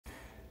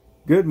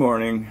Good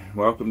morning.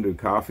 Welcome to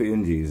Coffee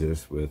and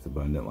Jesus with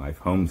Abundant Life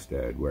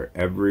Homestead, where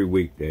every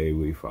weekday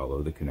we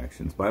follow the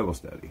Connections Bible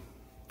Study.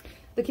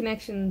 The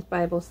Connections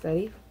Bible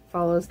Study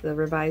follows the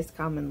Revised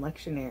Common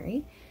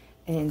Lectionary,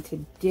 and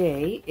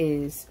today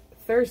is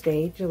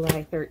Thursday,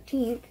 July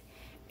 13th,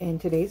 and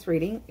today's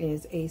reading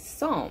is a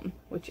psalm,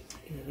 which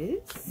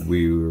is...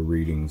 We were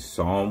reading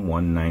Psalm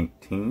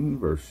 119,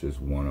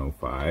 verses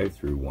 105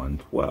 through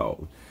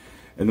 112.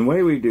 And the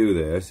way we do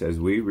this,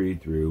 as we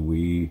read through,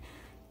 we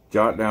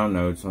jot down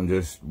notes on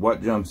just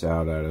what jumps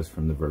out at us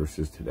from the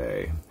verses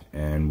today.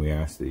 And we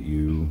ask that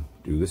you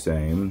do the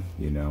same,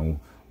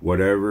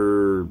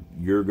 whatever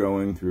you're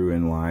going through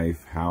in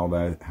life, how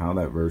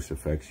that verse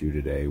affects you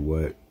today,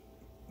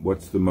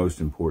 what's the most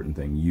important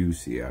thing you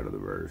see out of the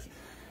verse.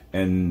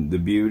 And the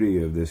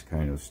beauty of this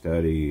kind of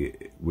study,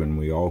 when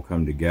we all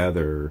come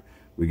together,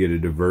 we get a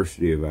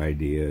diversity of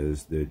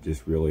ideas that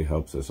just really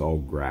helps us all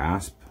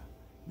grasp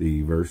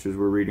the verses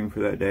we're reading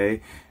for that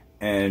day.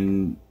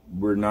 And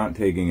we're not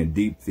taking a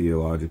deep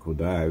theological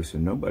dive, so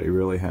nobody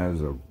really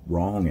has a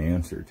wrong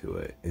answer to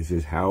it. It's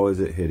just, how is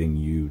it hitting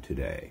you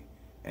today?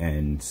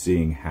 And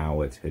seeing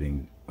how it's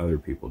hitting other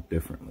people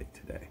differently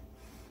today.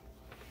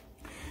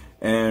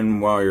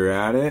 And while you're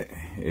at it,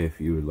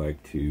 if you would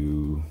like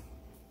to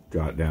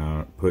jot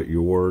down, put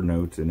your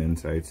notes and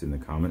insights in the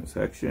comment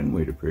section,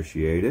 we'd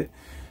appreciate it.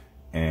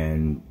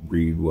 And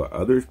read what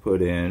others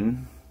put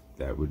in.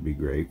 That would be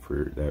great,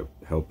 that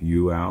help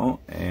you out.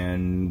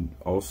 And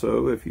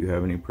also, if you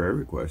have any prayer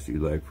requests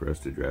you'd like for us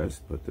to address,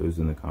 put those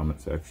in the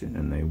comment section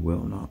and they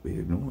will not be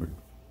ignored.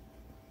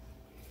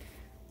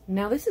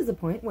 Now, this is the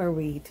point where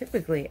we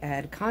typically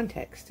add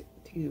context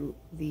to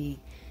the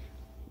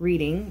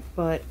reading,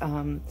 but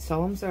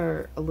Psalms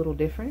are a little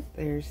different.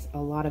 There's a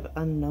lot of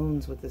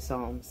unknowns with the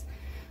Psalms.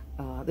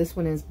 This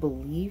one is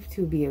believed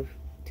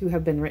to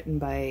have been written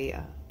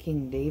by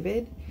King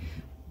David,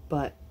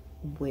 but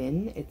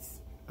when, it's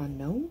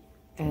unknown,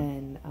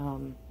 and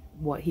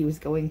what he was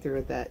going through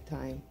at that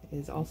time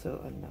is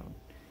also unknown.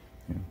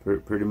 Yeah,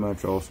 pretty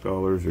much all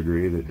scholars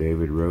agree that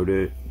David wrote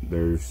it.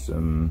 There's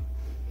some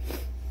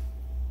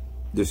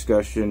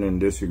discussion and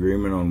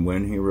disagreement on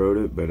when he wrote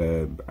it, but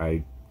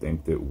I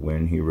think that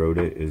when he wrote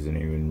it isn't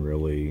even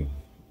really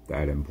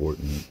that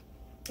important.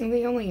 And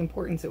the only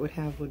importance it would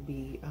have would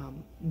be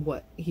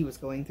what he was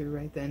going through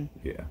right then.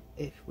 Yeah.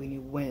 If we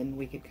knew when,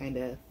 we could kind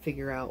of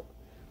figure out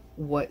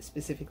what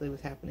specifically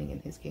was happening in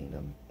his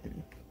kingdom.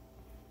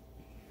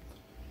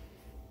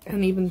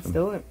 And even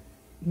still, it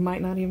might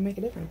not even make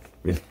a difference.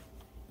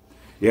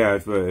 Yeah,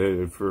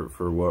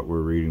 for what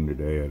we're reading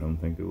today, I don't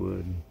think it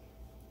would.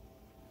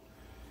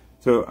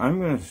 So I'm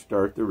going to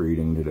start the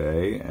reading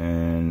today,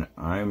 and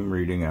I'm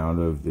reading out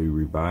of the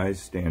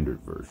Revised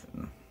Standard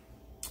Version,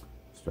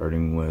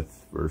 starting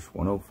with verse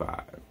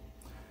 105.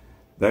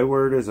 Thy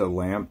word is a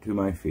lamp to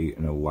my feet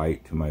and a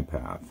light to my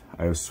path.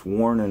 I have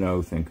sworn an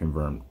oath and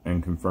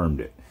confirmed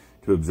it,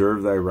 to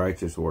observe thy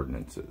righteous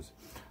ordinances.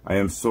 I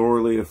am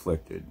sorely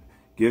afflicted.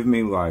 Give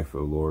me life, O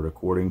Lord,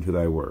 according to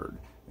thy word.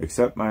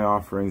 Accept my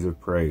offerings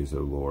of praise, O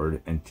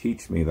Lord, and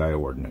teach me thy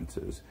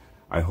ordinances.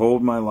 I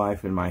hold my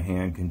life in my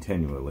hand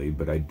continually,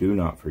 but I do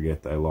not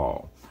forget thy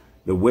law.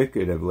 The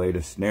wicked have laid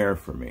a snare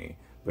for me,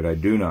 but I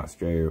do not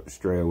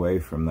stray away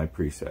from thy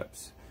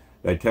precepts.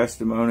 Thy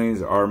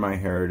testimonies are my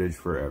heritage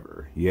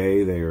forever.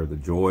 Yea, they are the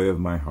joy of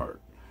my heart.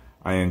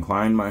 I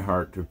incline my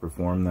heart to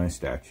perform thy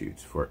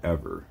statutes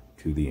forever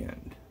to the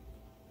end.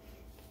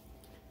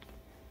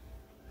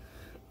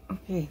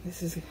 Okay,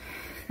 this is...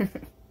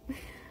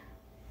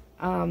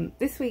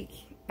 this week,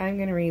 I'm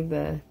going to read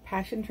the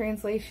Passion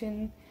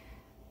Translation.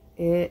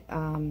 It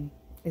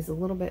is a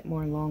little bit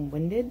more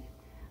long-winded,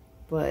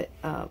 but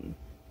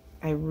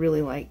I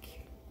really like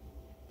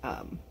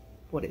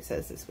what it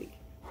says this week.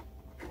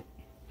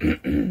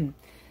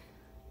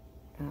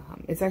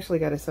 It's actually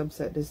got a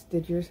subset.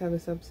 Did yours have a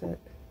subset?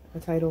 A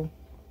title?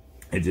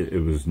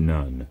 It was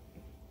none.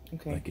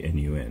 Okay. Like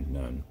N-U-N,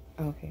 none.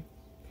 Okay.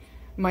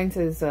 Mine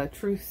says,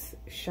 Truth's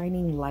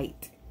Shining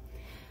Light.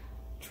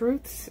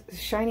 Truth's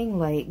shining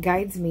light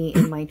guides me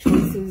in my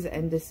choices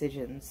and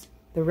decisions.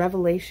 The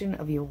revelation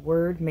of your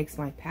word makes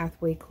my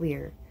pathway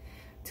clear.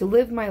 To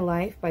live my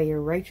life by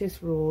your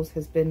righteous rules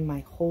has been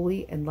my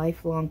holy and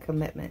lifelong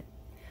commitment.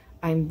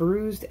 I'm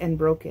bruised and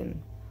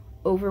broken,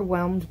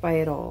 overwhelmed by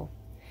it all.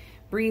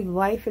 Breathe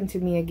life into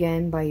me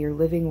again by your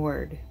living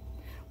word.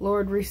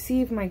 Lord,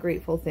 receive my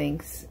grateful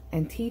thanks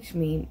and teach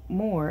me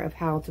more of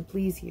how to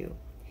please you.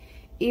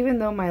 Even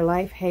though my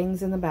life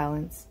hangs in the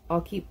balance,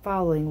 I'll keep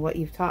following what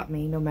you've taught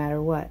me no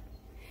matter what.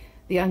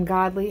 The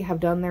ungodly have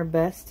done their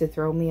best to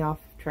throw me off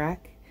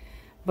track,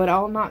 but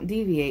I'll not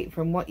deviate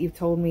from what you've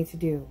told me to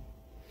do.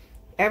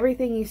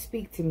 Everything you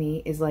speak to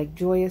me is like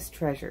joyous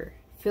treasure,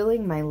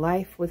 filling my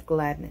life with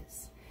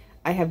gladness.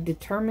 I have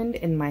determined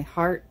in my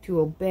heart to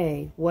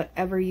obey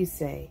whatever you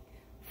say,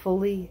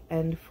 fully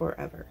and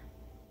forever.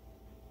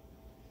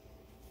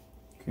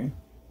 Okay.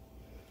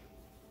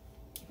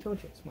 I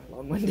told you it's more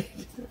long-winded,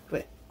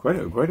 but quite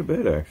a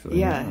bit actually.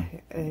 Yeah,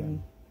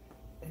 and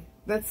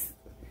that's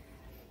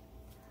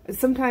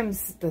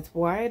Sometimes that's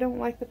why I don't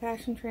like the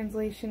Passion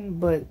Translation,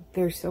 but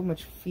there's so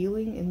much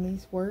feeling in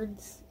these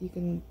words. You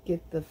can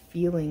get the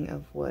feeling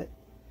of what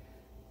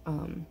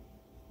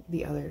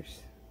the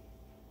others...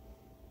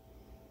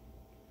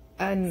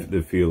 And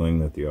the feeling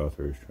that the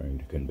author is trying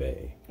to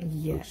convey,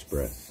 yes,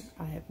 express.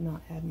 I have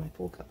not had my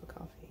full cup of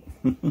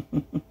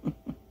coffee.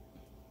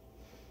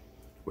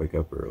 Wake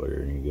up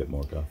earlier and you get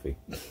more coffee.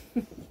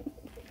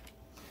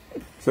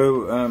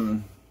 So,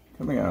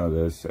 coming out of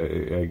this,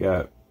 I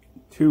got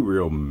two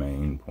real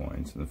main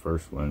points. And the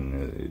first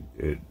one,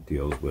 it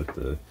deals with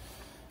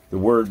the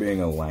word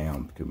being a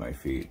lamp to my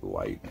feet,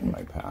 light in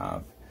my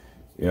path.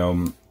 You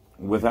know,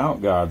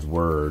 without God's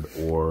word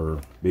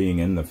or being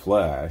in the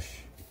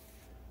flesh,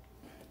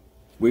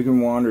 we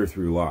can wander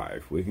through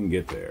life. We can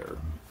get there.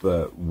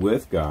 But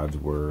with God's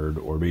word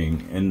or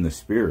being in the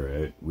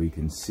Spirit, we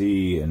can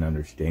see and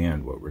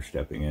understand what we're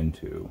stepping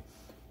into.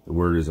 The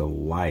word is a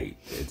light.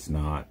 It's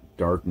not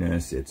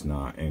darkness. It's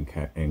not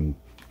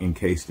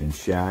encased in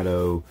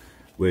shadow,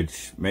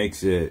 which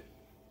makes it,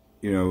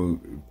 you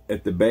know,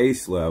 at the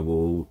base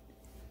level,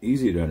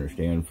 easy to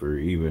understand for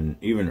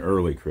even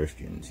early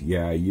Christians.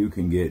 Yeah, you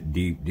can get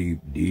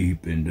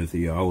deep into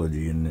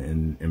theology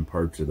and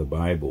parts of the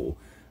Bible,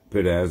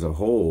 but as a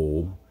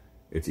whole,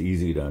 it's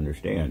easy to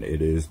understand.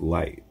 It is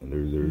light.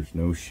 There's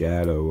no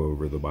shadow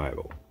over the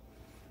Bible.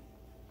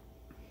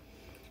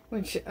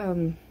 Which,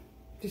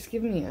 just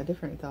give me a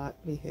different thought,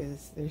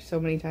 because there's so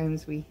many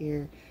times we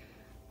hear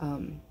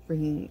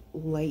bringing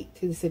light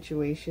to the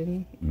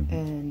situation,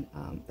 and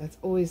that's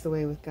always the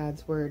way with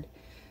God's word.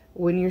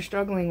 When you're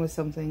struggling with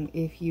something,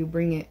 if you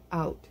bring it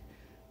out,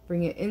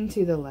 bring it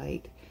into the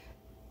light,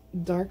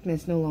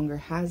 darkness no longer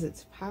has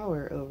its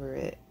power over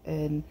it,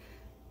 and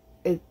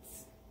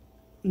it's,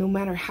 no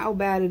matter how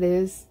bad it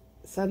is,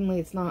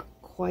 suddenly it's not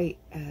quite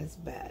as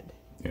bad.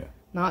 Yeah.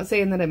 Not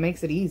saying that it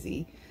makes it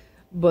easy,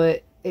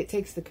 but it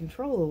takes the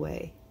control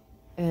away.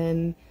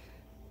 And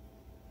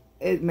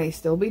it may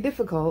still be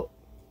difficult,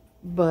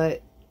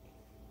 but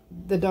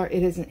the dark,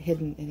 it isn't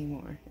hidden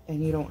anymore,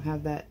 and you don't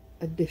have that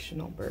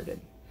additional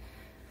burden.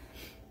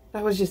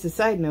 That was just a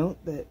side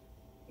note that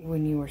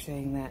when you were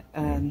saying that,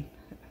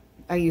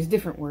 I use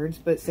different words,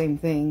 but same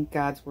thing.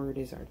 God's word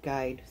is our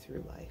guide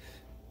through life.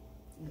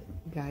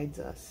 It guides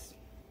us.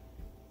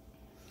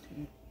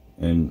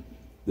 And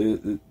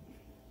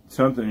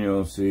something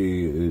you'll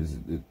see is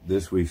that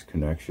this week's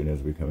connection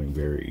is becoming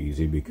very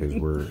easy, because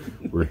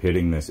we're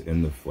hitting this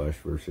in the flesh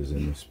versus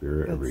in the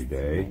spirit every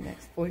day. My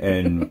next point.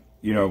 And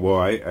you know, well,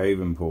 I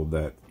even pulled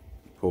that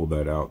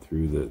out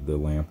through the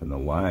lamp and the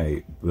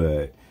light,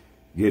 but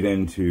get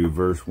into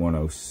verse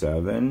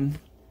 107,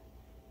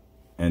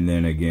 and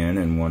then again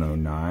in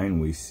 109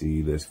 we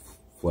see this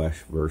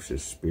flesh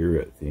versus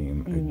spirit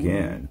theme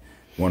again.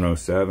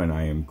 107,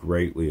 I am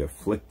greatly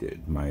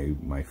afflicted.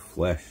 My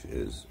flesh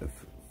is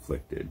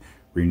afflicted.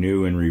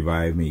 Renew and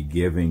revive me,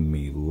 giving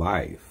me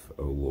life,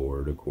 O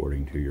Lord,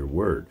 according to your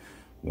word.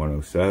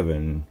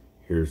 107,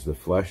 here's the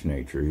flesh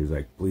nature. He's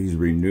like, please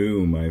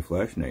renew my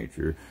flesh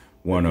nature.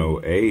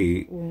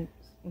 108. Well,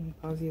 let me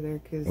pause you there,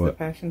 because the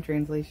Passion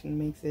Translation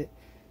makes it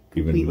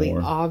completely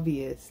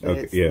obvious. That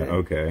okay, yeah,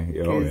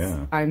 okay. Oh,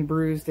 yeah. I'm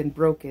bruised and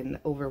broken,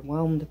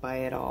 overwhelmed by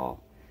it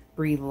all.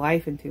 Breathe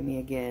life into me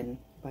again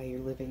by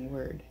your living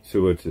word.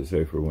 So what's it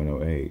say for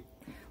 108?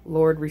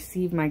 Lord,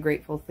 receive my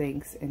grateful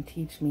thanks and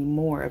teach me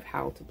more of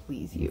how to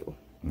please you.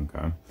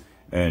 Okay.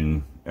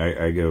 And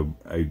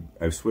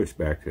I've switched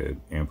back to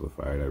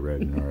Amplified. I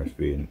read in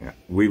RSV, and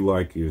we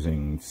like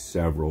using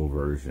several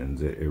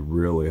versions. It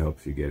really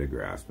helps you get a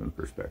grasp and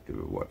perspective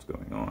of what's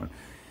going on.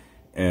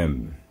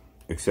 And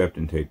accept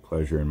and take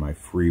pleasure in my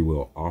free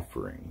will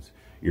offerings.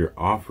 Your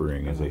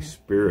offering is a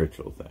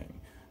spiritual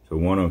thing. So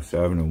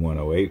 107 and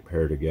 108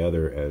 pair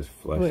together as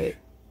flesh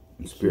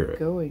and spirit. Keep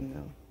going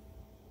though.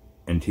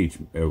 And teach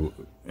me your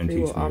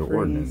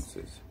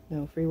ordinances.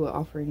 No, free will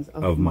offerings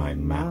of my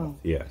mouth.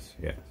 Yes,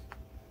 yes.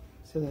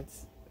 So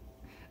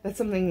that's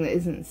something that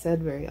isn't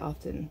said very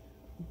often,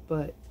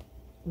 but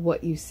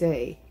what you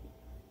say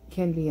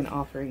can be an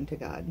offering to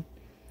God.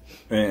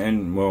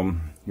 And well,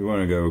 you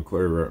want to go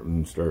clear up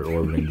and start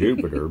orbiting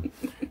Jupiter.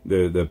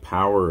 The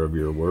power of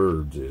your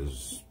words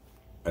is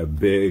a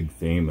big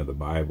theme of the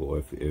Bible.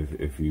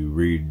 If you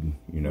read,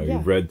 you know,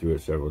 you've read through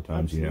it several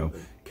times. Absolutely. You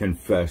know,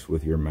 confess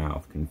with your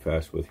mouth, and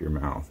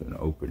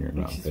open your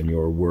mouth, and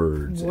your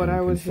words. What and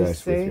I was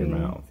just saying with your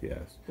mouth.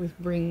 Yes. With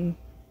bring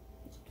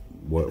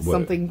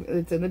something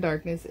that's in the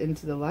darkness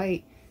into the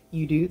light.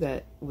 You do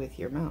that with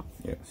your mouth.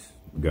 Yes.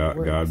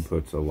 God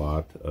puts a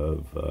lot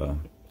of.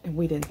 And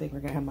we didn't think we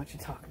were gonna have much to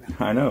talk about.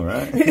 I know,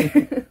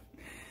 right?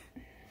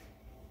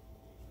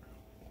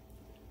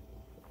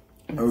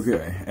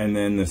 Okay, and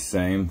then the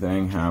same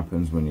thing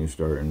happens when you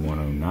start in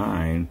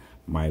 109.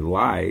 My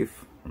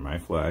life, or my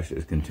flesh,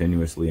 is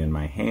continuously in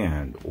my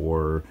hand,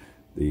 or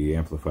the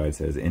Amplified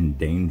says, in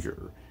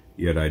danger.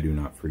 Yet I do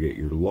not forget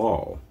your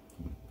law.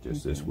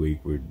 Just this week,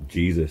 where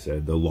Jesus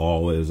said, the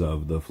law is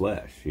of the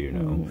flesh, you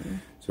know.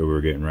 So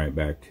we're getting right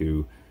back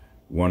to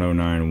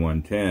 109 and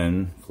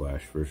 110,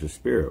 flesh versus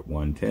spirit.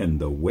 110,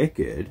 the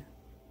wicked,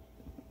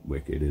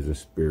 wicked is a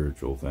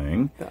spiritual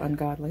thing. The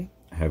ungodly.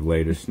 Have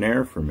laid a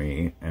snare for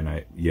me, and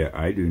I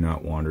do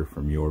not wander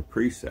from your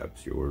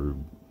precepts, your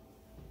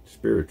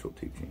spiritual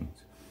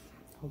teachings.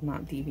 I'll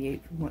not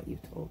deviate from what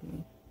you've told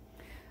me.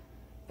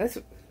 This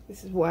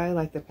is why I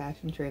like the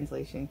Passion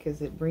Translation,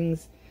 because it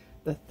brings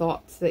the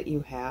thoughts that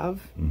you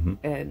have,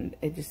 and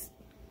it just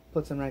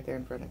puts them right there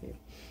in front of you.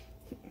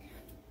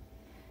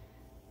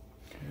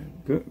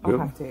 I'll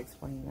have to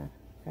explain the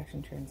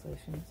Passion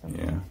Translation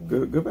sometime.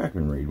 Yeah, go back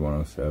and read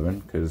 107,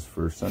 because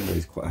for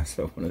Sunday's class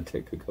I want to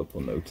take a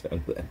couple notes out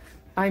of that.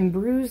 I'm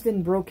bruised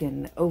and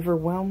broken,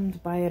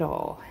 overwhelmed by it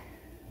all.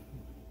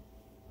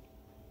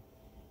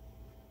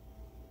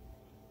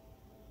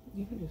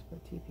 You can just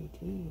put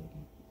TPT and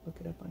look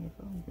it up on your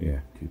phone.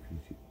 Yeah,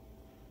 TPT.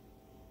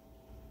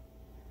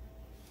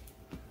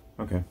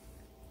 Okay.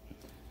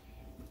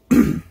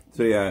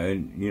 So yeah,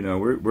 and you know,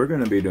 we're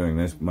going to be doing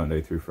this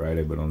Monday through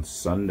Friday, but on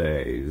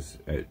Sundays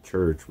at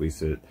church we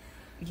sit.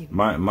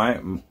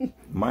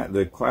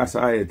 The class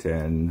I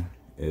attend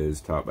is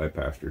taught by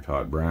Pastor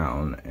Todd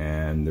Brown,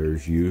 and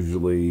there's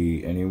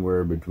usually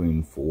anywhere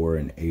between 4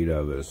 and 8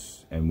 of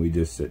us, and we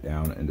just sit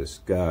down and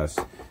discuss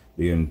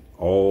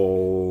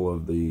all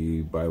of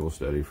the Bible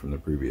study from the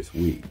previous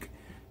week.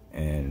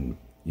 And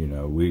you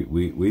know,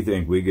 we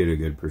think we get a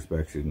good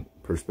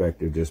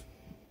perspective just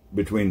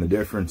between the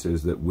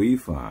differences that we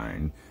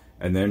find,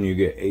 and then you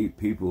get 8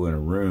 people in a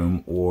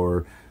room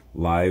or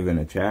live in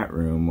a chat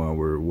room while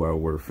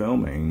we're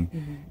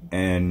filming,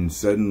 and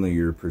suddenly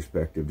your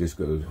perspective just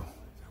goes,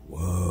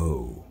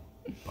 whoa,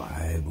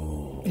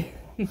 Bible.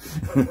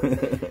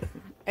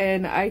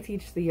 And I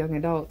teach the young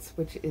adults,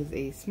 which is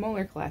a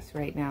smaller class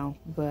right now,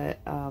 but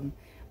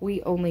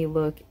we only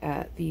look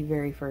at the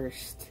very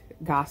first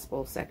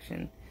gospel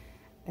section,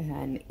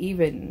 and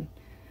even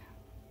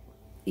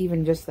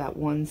just that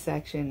one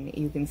section,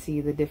 you can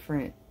see the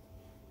different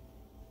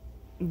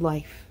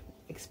life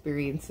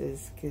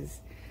experiences, because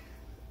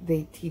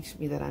they teach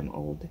me that I'm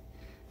old.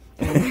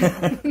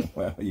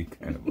 Well, you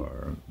kind of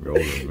are. You're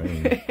older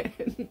than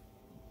me.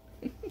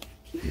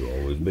 You'll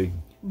always be.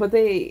 But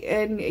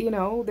you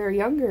know, they're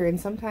younger, and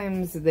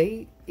sometimes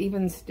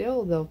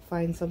they'll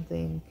find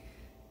something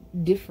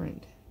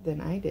different than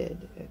I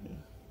did.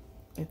 And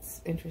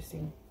it's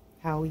interesting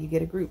how you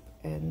get a group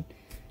and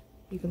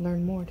you can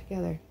learn more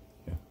together.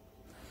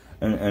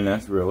 And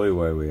that's really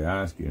why we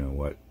ask, you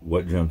know,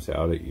 what jumps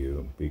out at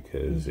you,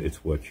 because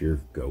it's what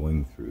you're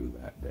going through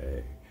that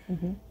day.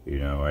 You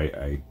know,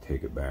 I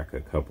take it back a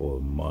couple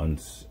of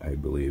months. I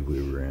believe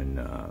we were in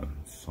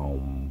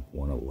Psalm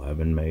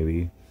 111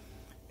 maybe,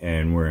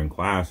 and we're in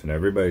class and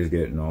everybody's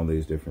getting all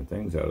these different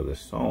things out of the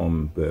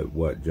psalm, but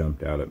what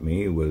jumped out at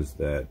me was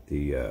that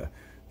the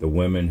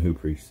women who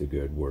preach the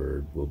good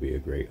word will be a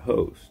great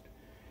host.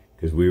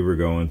 Because we were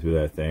going through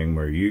that thing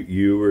where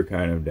you were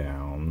kind of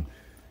down.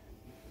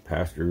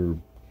 Pastor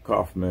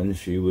Kaufman,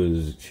 she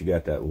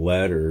got that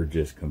letter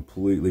just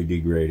completely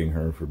degrading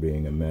her for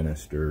being a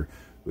minister.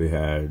 We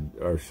had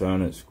our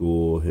son at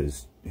school,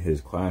 his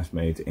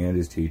classmates and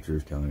his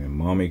teachers telling him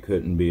mommy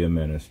couldn't be a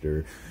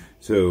minister.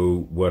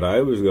 So what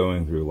I was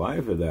going through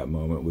life at that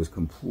moment was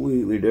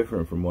completely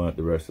different from what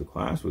the rest of the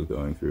class was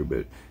going through.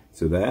 But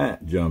so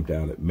that jumped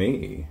out at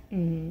me,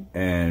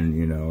 and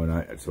you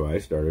know, so I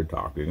started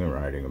talking and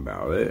writing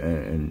about it,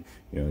 and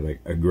you know,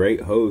 like a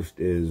great host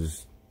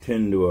is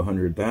 10 to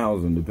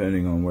 100,000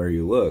 depending on where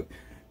you look.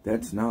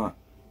 That's not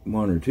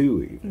 1 or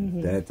 2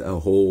 even. That's a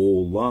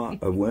whole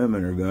lot of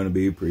women are going to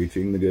be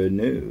preaching the good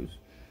news.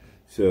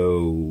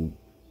 So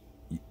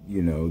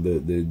you know,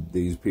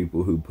 these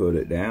people who put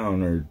it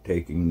down are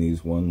taking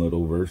these one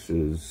little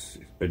verses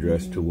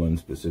addressed to one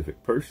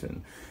specific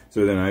person.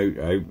 So then I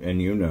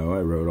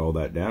wrote all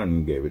that down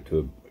and gave it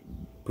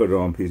put it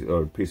on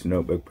a piece of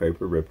notebook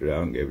paper, ripped it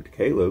out and gave it to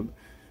Caleb,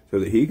 so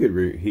that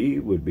he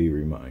would be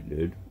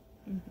reminded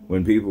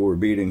when people were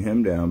beating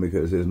him down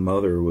because his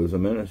mother was a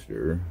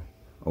minister.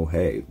 Oh,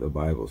 hey, the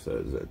Bible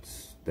says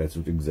that's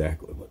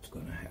exactly what's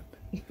going to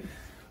happen.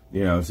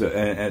 You know, so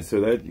and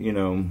so that, you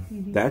know,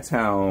 that's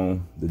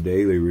how the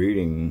daily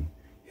reading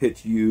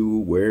hits you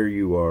where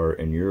you are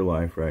in your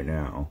life right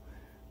now,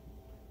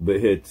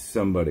 but hits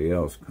somebody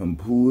else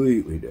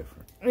completely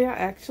different. Yeah,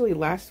 actually,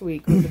 last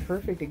week was a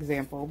perfect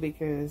example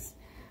because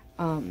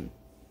I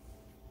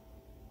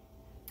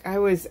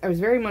was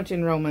very much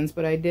in Romans,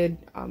 but I did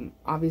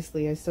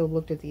obviously I still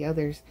looked at the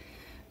others,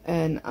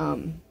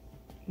 and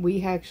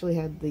we actually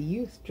had the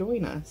youth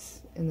join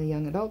us in the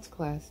young adults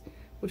class,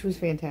 which was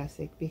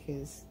fantastic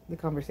because the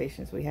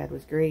conversations we had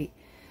was great.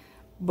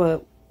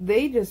 But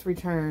they just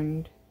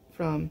returned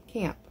from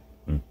camp.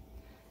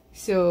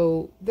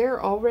 So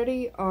they're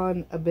already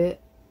on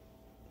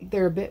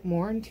they're a bit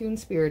more in tune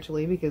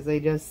spiritually because they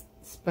just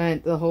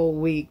spent the whole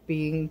week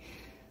being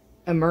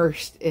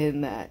immersed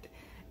in that.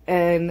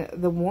 And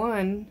the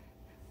one,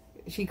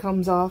 she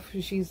comes off,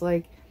 she's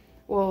like,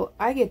 well,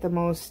 I get the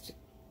most,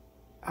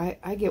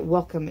 I get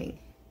welcoming.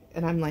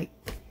 And I'm like,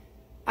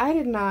 I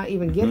did not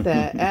even get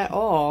that at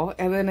all.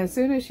 And then as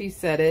soon as she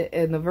said it,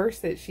 and the verse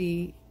that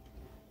she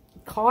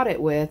caught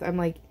it with, I'm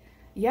like,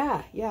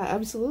 Yeah,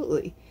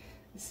 absolutely.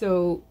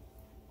 So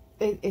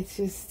it's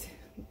just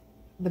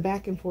the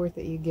back and forth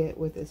that you get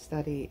with this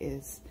study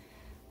is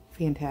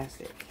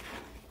fantastic.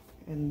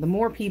 And the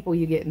more people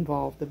you get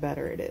involved, the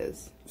better it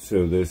is.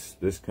 So this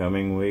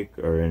coming week,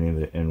 are any of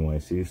the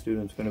NYC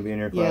students going to be in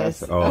your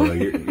class? Yes. Oh,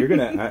 you're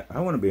gonna. I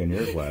want to be in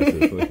your class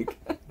this week.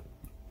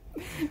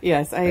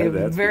 Yes, I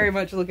am very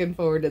much looking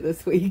forward to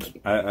this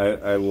week.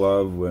 I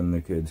love when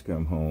the kids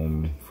come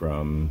home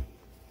from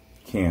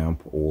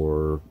camp,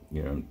 or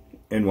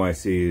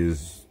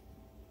NYC's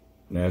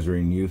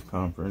Nazarene Youth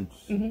Conference.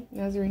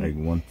 Nazarene, like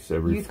once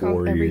every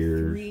 4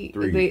 years.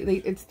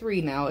 Three. It's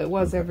 3 now. It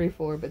was every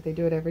 4, but they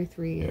do it every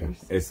 3 years.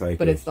 Yeah. It's like,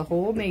 but it's the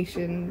whole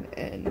nation,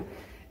 and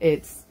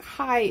it's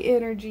high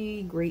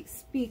energy, great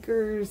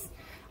speakers.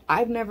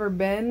 I've never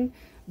been,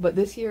 but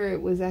this year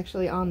it was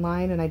actually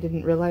online, and I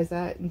didn't realize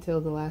that until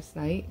the last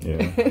night.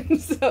 Yeah.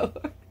 So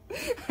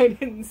I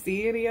didn't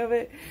see any of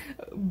it,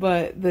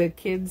 but the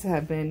kids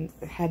had been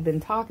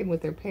talking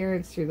with their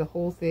parents through the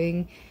whole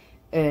thing,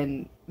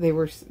 and the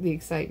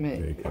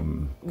excitement. They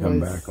come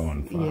back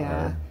on fire.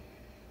 Yeah.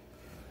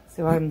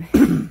 So I'm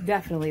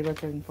definitely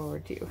looking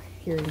forward to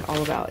hearing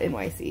all about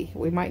NYC.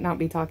 We might not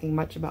be talking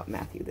much about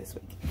Matthew this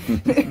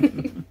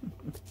week.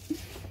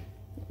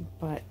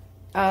 But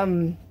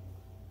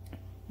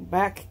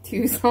back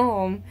to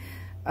Psalm,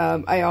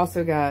 I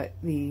also got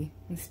the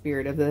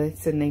spirit of the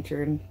sin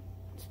nature and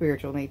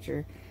spiritual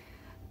nature.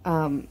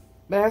 But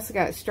I also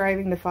got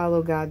striving to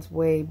follow God's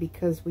way,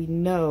 because we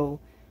know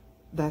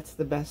that's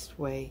the best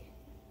way,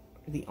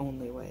 the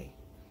only way.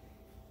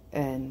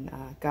 And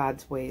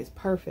God's way is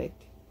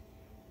perfect.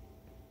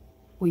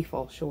 We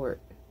fall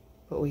short,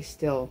 but we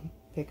still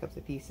pick up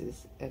the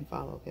pieces and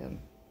follow Him.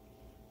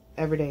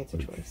 Every day it's a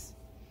choice.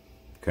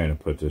 Kind of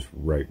puts us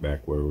right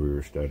back where we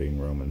were studying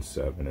Romans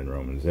 7 and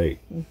Romans 8.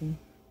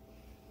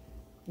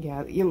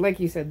 Yeah, like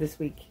you said this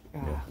week.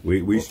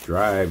 We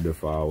strive to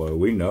follow.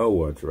 We know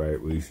what's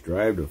right. We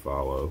strive to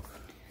follow.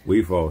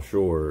 We fall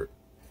short.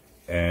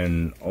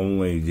 And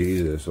only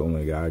Jesus,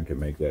 only God can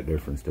make that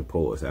difference to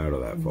pull us out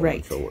of that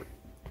falling short.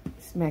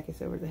 Smack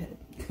us over the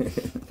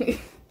head.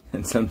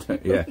 And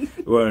sometimes, yeah.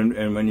 Well,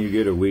 and when you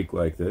get a week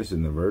like this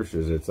in the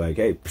verses, it's like,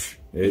 hey,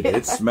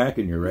 it's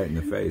smacking you right in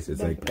the face.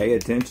 It's like, pay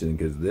attention,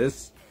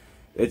 because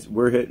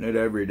we're hitting it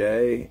every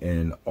day,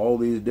 and all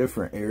these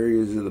different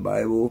areas of the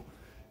Bible.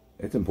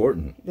 It's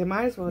important. They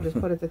might as well just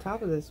put at the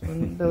top of this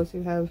one, those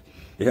who have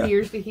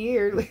ears to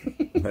hear.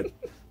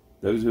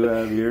 Those who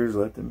have ears,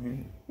 let them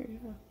hear.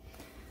 Yeah.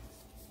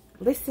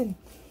 Listen.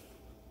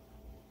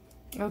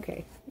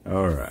 Okay.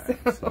 All right.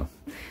 So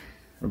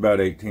we're about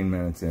 18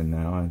 minutes in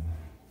now.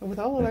 With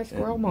all of our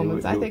squirrel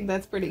moments, I think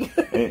that's pretty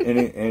good.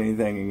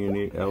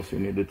 Anything else you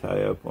need to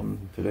tie up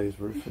on today's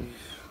verses?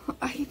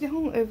 I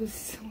don't. It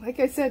was, like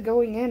I said,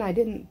 going in, I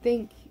didn't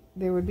think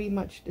there would be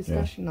much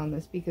discussion on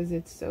this, because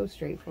it's so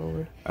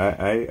straightforward.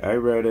 I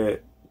read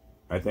it,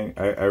 I think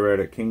I read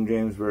it King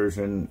James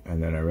Version,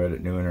 and then I read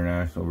it New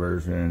International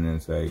Version, and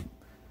it's like,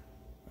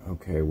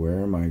 okay,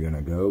 where am I going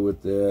to go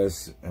with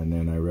this? And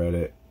then I read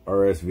it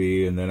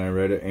RSV, and then I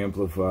read it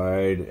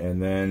Amplified,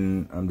 and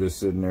then I'm just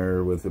sitting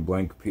there with a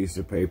blank piece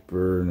of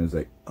paper, and it's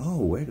like,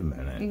 oh, wait a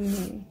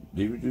minute.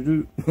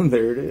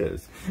 There it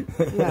is.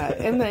 Yeah,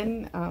 and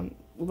then,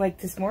 like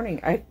this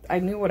morning, I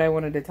knew what I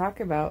wanted to talk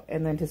about,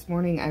 and then this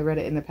morning I read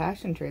it in the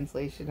Passion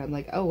Translation. I'm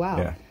like, oh, wow.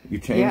 Yeah, you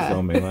changed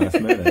on me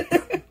last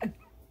minute.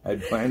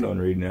 I'd planned on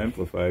reading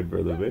Amplified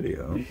for the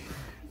video.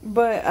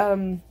 But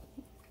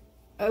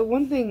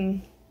one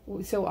thing,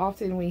 so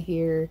often we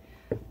hear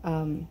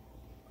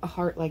a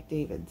heart like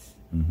David's,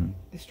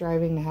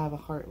 striving to have a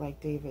heart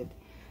like David.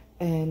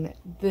 And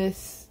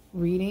this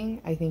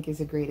reading, I think,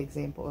 is a great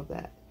example of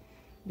that.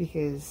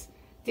 Because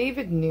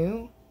David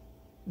knew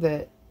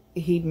that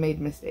he'd made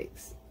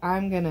mistakes.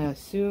 I'm going to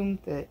assume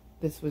that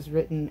this was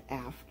written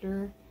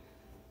after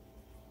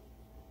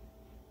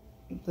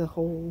the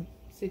whole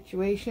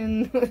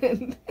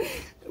situation.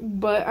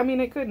 But, I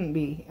mean, it couldn't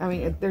be. I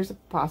mean, there's a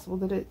possible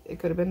that it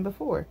could have been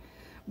before.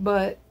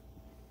 But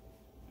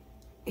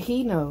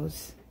he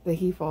knows that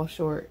he falls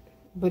short.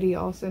 But he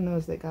also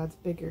knows that God's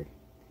bigger.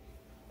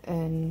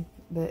 And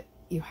that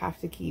you have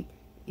to keep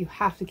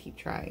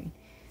trying.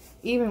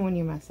 Even when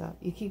you mess up,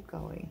 you keep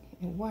going.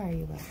 And why are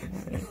you laughing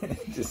at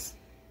me?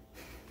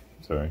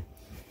 Sorry.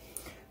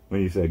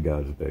 When you said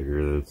God's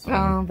bigger, that's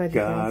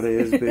God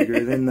is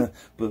bigger than the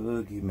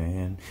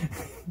boogeyman.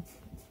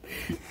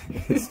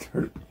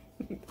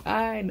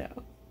 I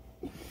know.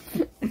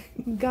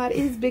 God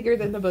is bigger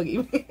than the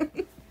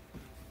boogeyman.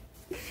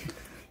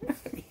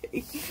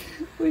 Okay.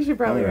 We should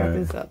probably wrap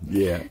this up.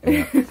 Yeah.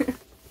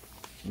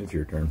 It's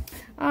your turn.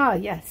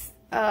 Yes.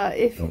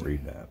 Don't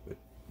read that, but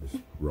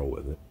just roll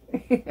with it.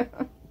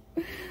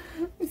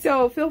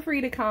 So feel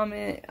free to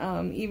comment,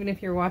 even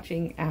if you're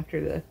watching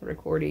after the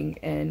recording.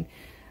 And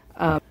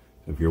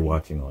if you're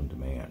watching on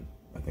demand,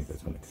 I think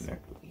that's going to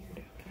connect with you.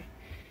 Okay.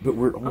 But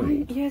we're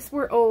old. Yes,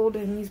 we're old,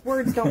 and these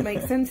words don't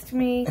make sense to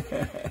me.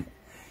 If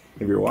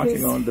you're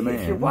watching on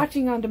demand. If you're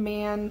watching on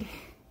demand,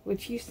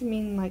 which used to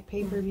mean like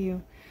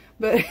pay-per-view,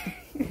 But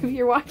if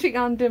you're watching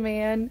on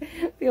demand,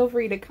 feel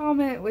free to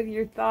comment with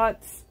your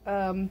thoughts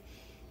on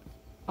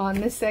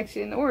this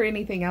section, or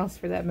anything else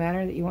for that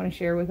matter that you want to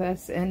share with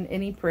us, and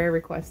any prayer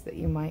requests that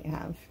you might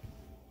have.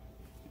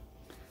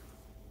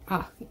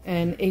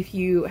 And if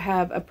you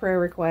have a prayer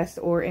request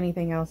or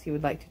anything else you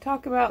would like to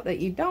talk about that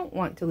you don't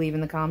want to leave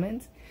in the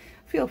comments,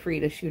 feel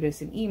free to shoot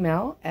us an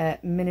email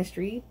at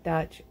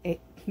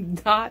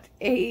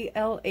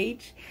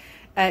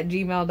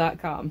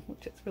ministry.alh@gmail.com,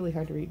 which is really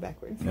hard to read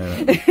backwards.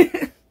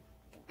 Yeah.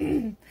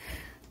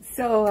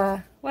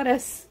 So let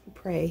us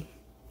pray.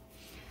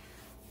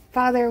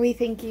 Father, we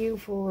thank you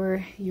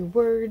for your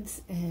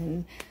words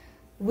and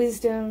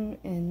wisdom,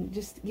 and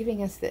just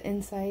giving us the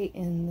insight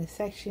in the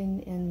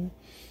section, and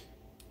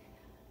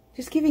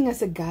just giving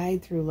us a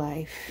guide through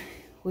life.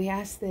 We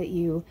ask that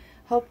you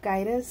help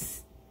guide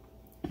us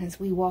as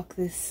we walk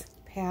this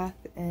path,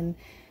 and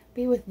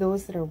be with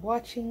those that are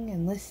watching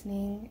and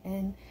listening,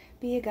 and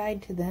be a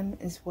guide to them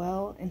as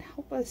well, and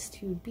help us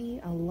to be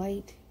a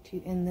light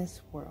in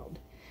this world.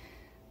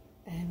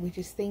 And we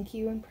just thank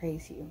you and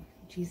praise you. In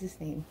Jesus'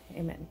 name,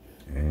 amen.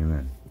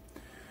 Amen.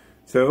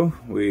 So,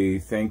 we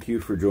thank you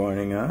for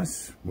joining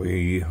us.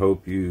 We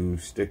hope you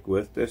stick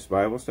with this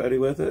Bible study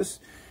with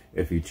us.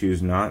 If you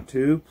choose not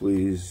to,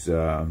 please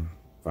find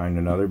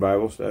another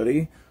Bible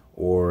study,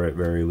 or at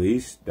very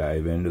least,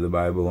 dive into the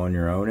Bible on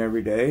your own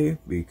every day,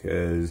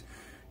 because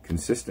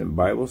consistent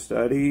Bible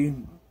study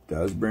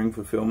does bring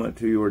fulfillment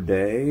to your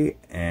day,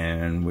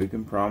 and we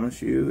can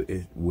promise you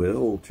it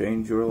will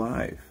change your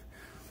life.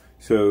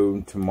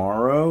 So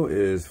tomorrow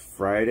is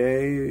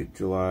Friday,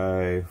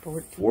 July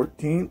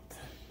 14th.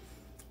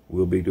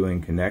 We'll be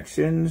doing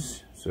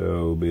connections, so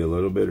it'll be a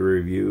little bit of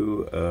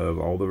review of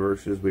all the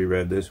verses we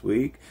read this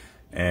week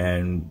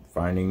and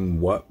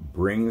finding what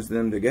brings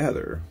them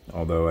together.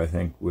 Although I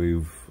think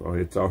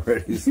it's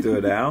already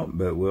stood out,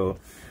 but we'll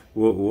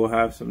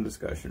have some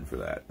discussion for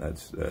that.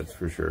 That's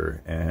for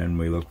sure. And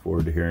we look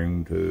forward to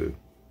hearing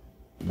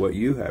what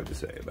you have to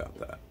say about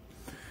that.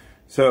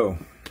 So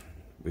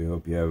we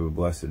hope you have a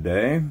blessed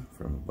day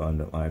from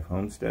Abundant Life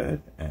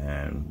Homestead,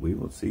 and we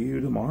will see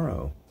you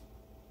tomorrow.